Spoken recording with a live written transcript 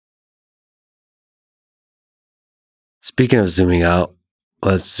Speaking of zooming out,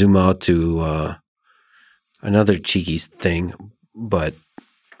 let's zoom out to another cheeky thing, but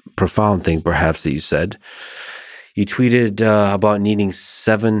profound thing perhaps that you said. You tweeted about needing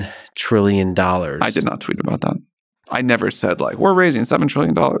 $7 trillion. I did not tweet about that. I never said like, we're raising $7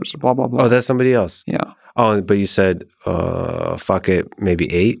 trillion, blah, blah, blah. Oh, that's somebody else? Yeah. Oh, but you said, fuck it,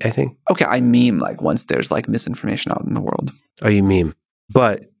 maybe 8, I think? Okay, I meme like once there's like misinformation out in the world. Oh, you meme.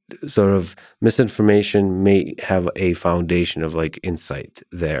 But sort of misinformation may have a foundation of like insight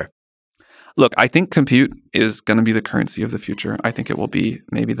there. Look, I think compute is going to be the currency of the future. I think it will be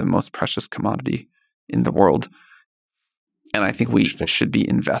maybe the most precious commodity in the world. And I think we should be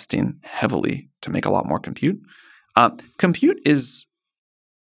investing heavily to make a lot more compute. Compute is...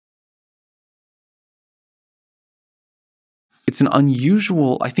 It's an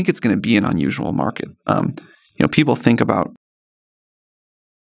unusual... I think it's going to be an unusual market. People think about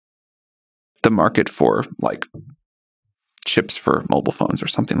the market for like chips for mobile phones or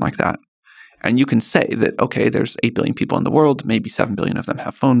something like that. And you can say that, okay, there's 8 billion people in the world. Maybe 7 billion of them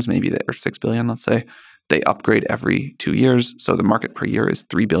have phones. Maybe there's 6 billion, let's say. They upgrade every 2 years. So the market per year is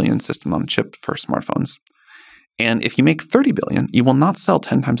 3 billion system on chip for smartphones. And if you make 30 billion, you will not sell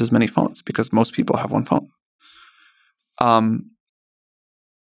 10 times as many phones because most people have one phone.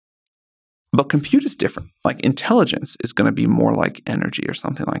 But compute is different. Like intelligence is going to be more like energy or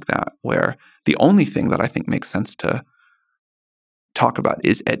something like that, where the only thing that I think makes sense to talk about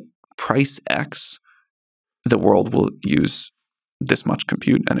is at price X, the world will use this much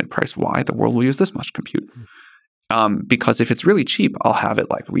compute, and at price Y, the world will use this much compute. Because if it's really cheap, I'll have it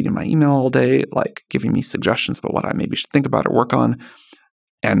like reading my email all day, like giving me suggestions about what I maybe should think about or work on,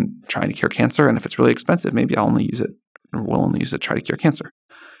 and trying to cure cancer. And if it's really expensive, maybe I'll only use it, or will only use it to try to cure cancer.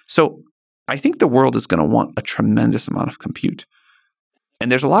 So I think the world is going to want a tremendous amount of compute.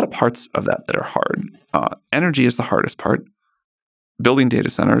 And there's a lot of parts of that that are hard. Energy is the hardest part. Building data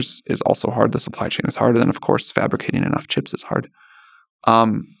centers is also hard. The supply chain is hard. And then, of course, fabricating enough chips is hard.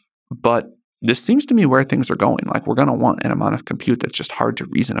 But this seems to me where things are going. Like, we're going to want an amount of compute that's just hard to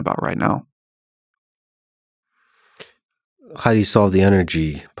reason about right now. How do you solve the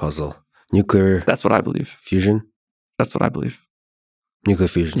energy puzzle? Nuclear? That's what I believe. Fusion? That's what I believe. Nuclear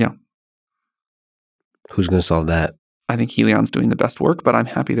fusion? Yeah. Who's going to solve that? I think Helion's doing the best work, but I'm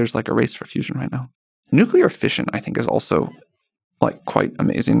happy there's like a race for fusion right now. Nuclear fission, I think, is also like quite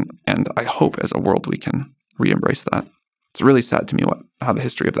amazing. And I hope as a world we can re-embrace that. It's really sad to me how the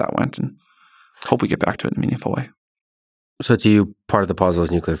history of that went, and hope we get back to it in a meaningful way. So to you, part of the puzzle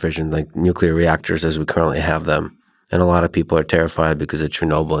is nuclear fission, like nuclear reactors as we currently have them. And a lot of people are terrified because of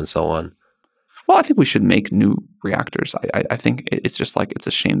Chernobyl and so on. Well, I think we should make new reactors. I think it's just like, it's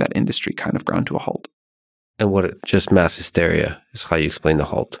a shame that industry kind of ground to a halt. And just mass hysteria is how you explain the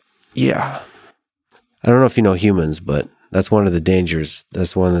halt. Yeah. I don't know if you know humans, but that's one of the dangers.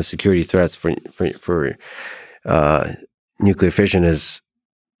 That's one of the security threats for nuclear fission is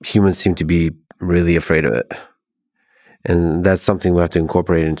humans seem to be really afraid of it. And that's something we have to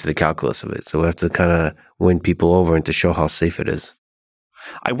incorporate into the calculus of it. So we have to kind of win people over and to show how safe it is.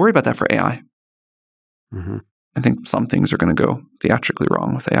 I worry about that for AI. Mm-hmm. I think some things are going to go theatrically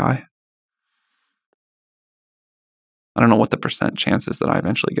wrong with AI. I don't know what the % chance is that I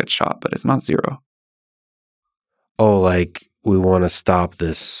eventually get shot, but it's not 0. Oh, like we want to stop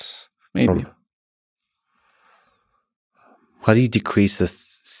this. Maybe. How do you decrease the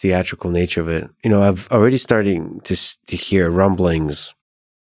theatrical nature of it? You know, I've already starting to hear rumblings,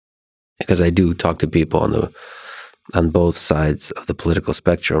 because I do talk to people on both sides of the political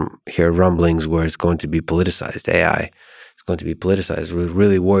spectrum, hear rumblings where it's going to be politicized. AI is going to be politicized. It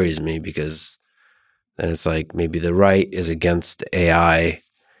really worries me, because then it's like maybe the right is against AI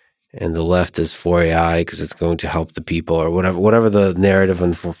and the left is for AI because it's going to help the people, or whatever the narrative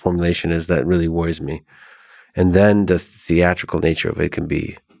and the formulation is. That really worries me. And then the theatrical nature of it can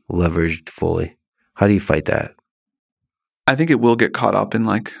be leveraged fully. How do you fight that? I think it will get caught up in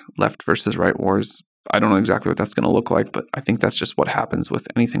like left versus right wars. I don't know exactly what that's going to look like, but I think that's just what happens with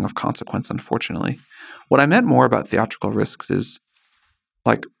anything of consequence, unfortunately. What I meant more about theatrical risks is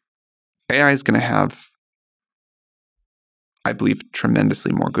like AI is going to have, I believe,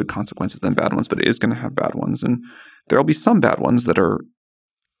 tremendously more good consequences than bad ones, but it is going to have bad ones. And there will be some bad ones that are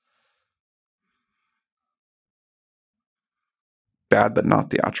bad but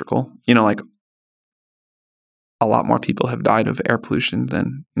not theatrical. You know, like a lot more people have died of air pollution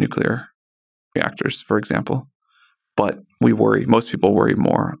than nuclear reactors, for example. But most people worry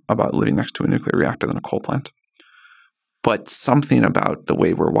more about living next to a nuclear reactor than a coal plant. But something about the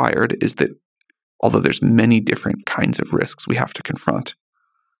way we're wired is that although there's many different kinds of risks we have to confront,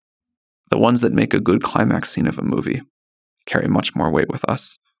 the ones that make a good climax scene of a movie carry much more weight with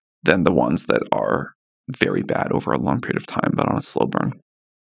us than the ones that are very bad over a long period of time, but on a slow burn.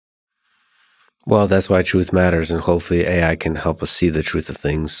 Well, that's why truth matters, and hopefully AI can help us see the truth of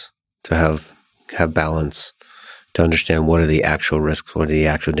things, to have balance, to understand what are the actual risks, what are the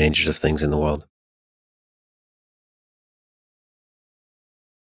actual dangers of things in the world.